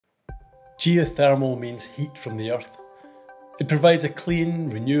Geothermal means heat from the earth. It provides a clean,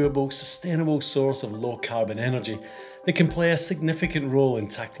 renewable, sustainable source of low-carbon energy that can play a significant role in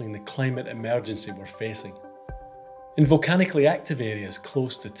tackling the climate emergency we're facing. In volcanically active areas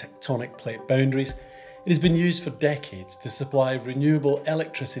close to tectonic plate boundaries, it has been used for decades to supply renewable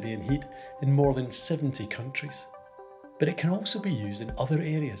electricity and heat in more than 70 countries. But it can also be used in other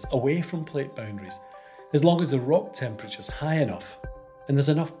areas away from plate boundaries, as long as the rock temperature is high enough and there's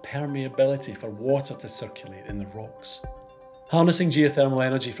enough permeability for water to circulate in the rocks. Harnessing geothermal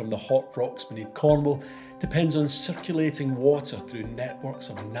energy from the hot rocks beneath Cornwall depends on circulating water through networks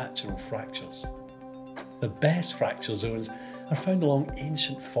of natural fractures. The best fracture zones are found along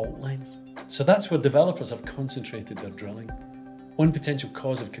ancient fault lines, so that's where developers have concentrated their drilling. One potential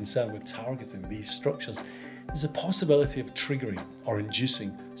cause of concern with targeting these structures is the possibility of triggering or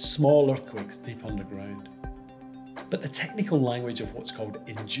inducing small earthquakes deep underground. But the technical language of what's called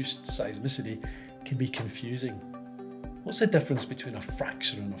induced seismicity can be confusing. What's the difference between a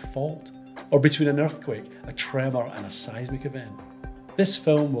fracture and a fault? Or between an earthquake, a tremor and a seismic event? This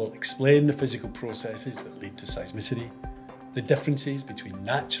film will explain the physical processes that lead to seismicity, the differences between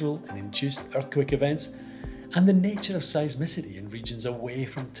natural and induced earthquake events, and the nature of seismicity in regions away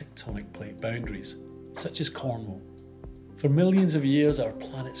from tectonic plate boundaries, such as Cornwall. For millions of years, our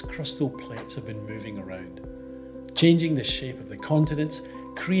planet's crustal plates have been moving around, changing the shape of the continents,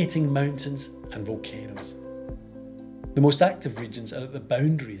 creating mountains and volcanoes. The most active regions are at the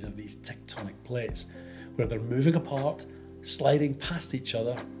boundaries of these tectonic plates, where they're moving apart, sliding past each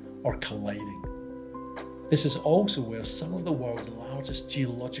other, or colliding. This is also where some of the world's largest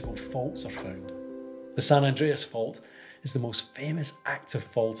geological faults are found. The San Andreas Fault is the most famous active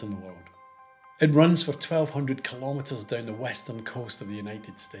fault in the world. It runs for 1,200 kilometres down the western coast of the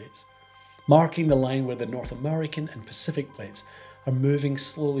United States, marking the line where the North American and Pacific plates are moving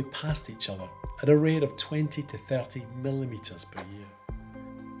slowly past each other at a rate of 20 to 30 millimetres per year.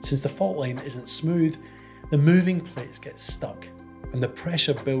 Since the fault line isn't smooth, the moving plates get stuck and the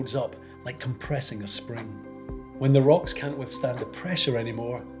pressure builds up like compressing a spring. When the rocks can't withstand the pressure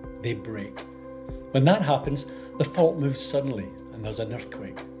anymore, they break. When that happens, the fault moves suddenly and there's an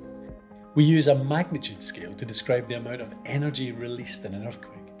earthquake. We use a magnitude scale to describe the amount of energy released in an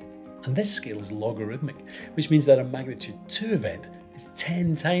earthquake. And this scale is logarithmic, which means that a magnitude 2 event is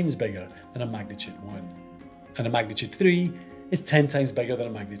 10 times bigger than a magnitude 1. And a magnitude 3 is 10 times bigger than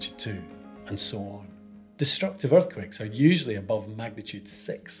a magnitude 2, and so on. Destructive earthquakes are usually above magnitude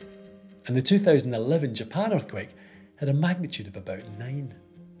 6. And the 2011 Japan earthquake had a magnitude of about 9.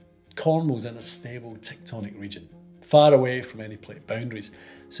 Cornwall's in a stable tectonic region, far away from any plate boundaries,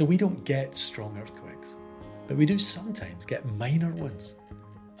 so we don't get strong earthquakes. But we do sometimes get minor ones.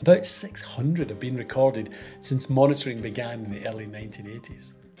 About 600 have been recorded since monitoring began in the early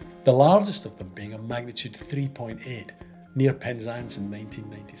 1980s, the largest of them being a magnitude 3.8 near Penzance in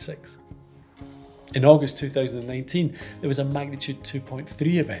 1996. In August 2019, there was a magnitude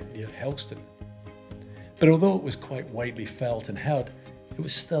 2.3 event near Helston. But although it was quite widely felt and heard, it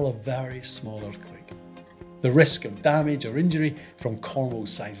was still a very small earthquake. The risk of damage or injury from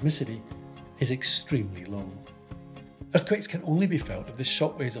Cornwall's seismicity is extremely low. Earthquakes can only be felt if the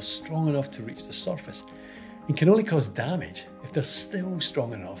shockwaves are strong enough to reach the surface, and can only cause damage if they're still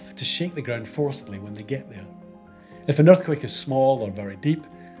strong enough to shake the ground forcibly when they get there. If an earthquake is small or very deep,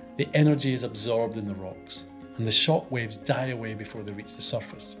 the energy is absorbed in the rocks, and the shock waves die away before they reach the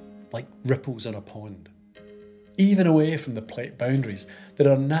surface, like ripples in a pond. Even away from the plate boundaries,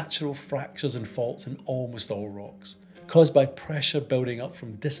 there are natural fractures and faults in almost all rocks, caused by pressure building up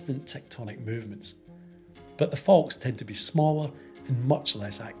from distant tectonic movements. But the faults tend to be smaller and much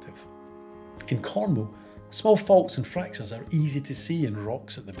less active. In Cornwall, small faults and fractures are easy to see in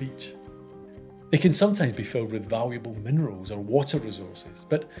rocks at the beach. They can sometimes be filled with valuable minerals or water resources,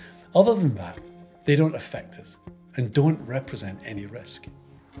 but other than that, they don't affect us and don't represent any risk.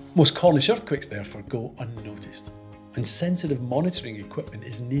 Most Cornish earthquakes therefore go unnoticed, and sensitive monitoring equipment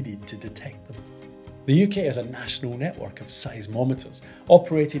is needed to detect them. The UK has a national network of seismometers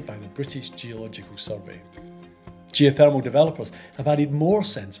operated by the British Geological Survey. Geothermal developers have added more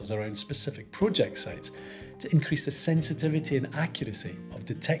sensors around specific project sites to increase the sensitivity and accuracy of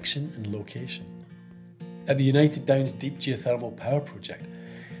detection and location. At the United Downs Deep Geothermal Power Project,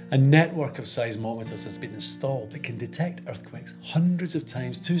 a network of seismometers has been installed that can detect earthquakes hundreds of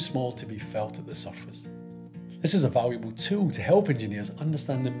times too small to be felt at the surface. This is a valuable tool to help engineers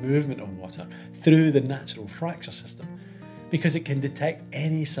understand the movement of water through the natural fracture system, because it can detect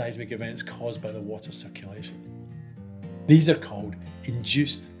any seismic events caused by the water circulation. These are called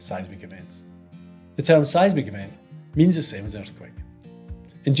induced seismic events. The term seismic event means the same as earthquake.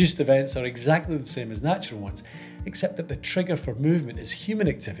 Induced events are exactly the same as natural ones, except that the trigger for movement is human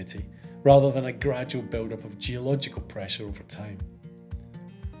activity rather than a gradual build-up of geological pressure over time.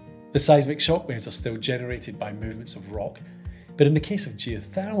 The seismic shockwaves are still generated by movements of rock, but in the case of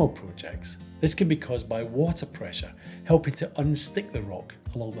geothermal projects, this can be caused by water pressure helping to unstick the rock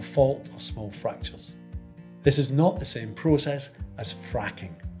along the fault or small fractures. This is not the same process as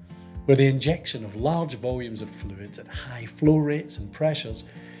fracking, where the injection of large volumes of fluids at high flow rates and pressures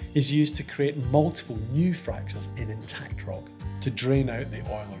is used to create multiple new fractures in intact rock to drain out the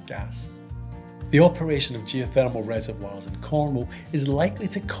oil or gas. The operation of geothermal reservoirs in Cornwall is likely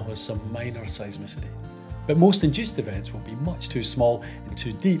to cause some minor seismicity, but most induced events will be much too small and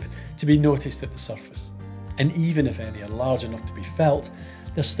too deep to be noticed at the surface. And even if any are large enough to be felt,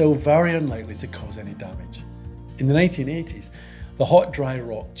 they're still very unlikely to cause any damage. In the 1980s, the Hot Dry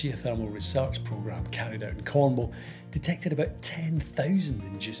Rock Geothermal Research Programme carried out in Cornwall detected about 10,000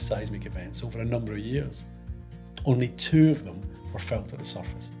 induced seismic events over a number of years. Only 2 of them were felt at the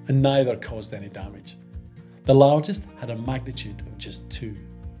surface, and neither caused any damage. The largest had a magnitude of just 2.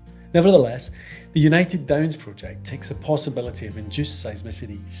 Nevertheless, the United Downs project takes the possibility of induced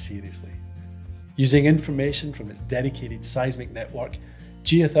seismicity seriously. Using information from its dedicated seismic network,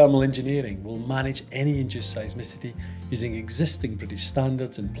 Geothermal engineering will manage any induced seismicity using existing British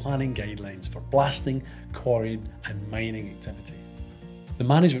standards and planning guidelines for blasting, quarrying and mining activity. The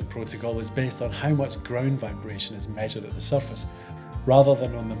management protocol is based on how much ground vibration is measured at the surface, rather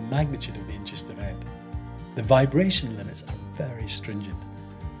than on the magnitude of the induced event. The vibration limits are very stringent,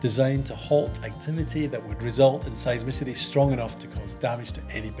 designed to halt activity that would result in seismicity strong enough to cause damage to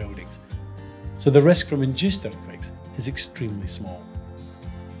any buildings. So the risk from induced earthquakes is extremely small.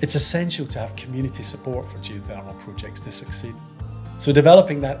 It's essential to have community support for geothermal projects to succeed. So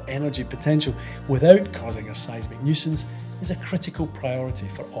developing that energy potential without causing a seismic nuisance is a critical priority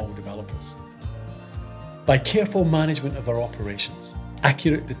for all developers. By careful management of our operations,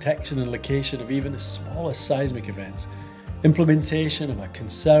 accurate detection and location of even the smallest seismic events, implementation of a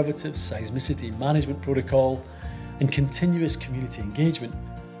conservative seismicity management protocol, and continuous community engagement,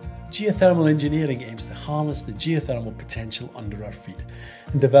 geothermal engineering aims to harness the geothermal potential under our feet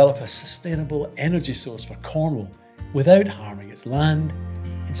and develop a sustainable energy source for Cornwall without harming its land,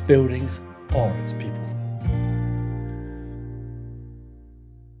 its buildings, or its people.